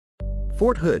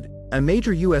Fort Hood, a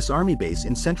major U.S. Army base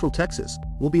in central Texas,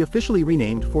 will be officially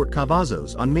renamed Fort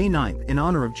Cavazos on May 9 in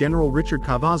honor of General Richard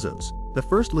Cavazos, the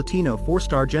first Latino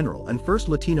four-star general and first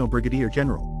Latino brigadier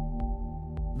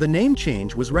general. The name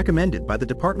change was recommended by the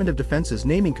Department of Defense's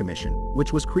Naming Commission,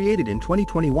 which was created in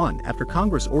 2021 after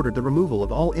Congress ordered the removal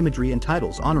of all imagery and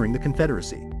titles honoring the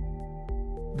Confederacy.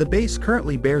 The base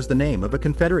currently bears the name of a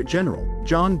Confederate general,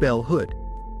 John Bell Hood.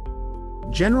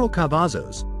 General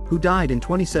Cavazos, who died in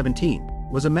 2017,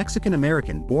 was a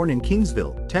Mexican-American born in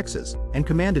Kingsville, Texas, and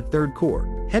commanded 3rd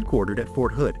Corps, headquartered at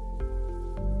Fort Hood.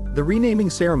 The renaming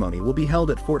ceremony will be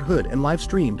held at Fort Hood and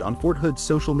live-streamed on Fort Hood's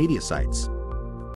social media sites.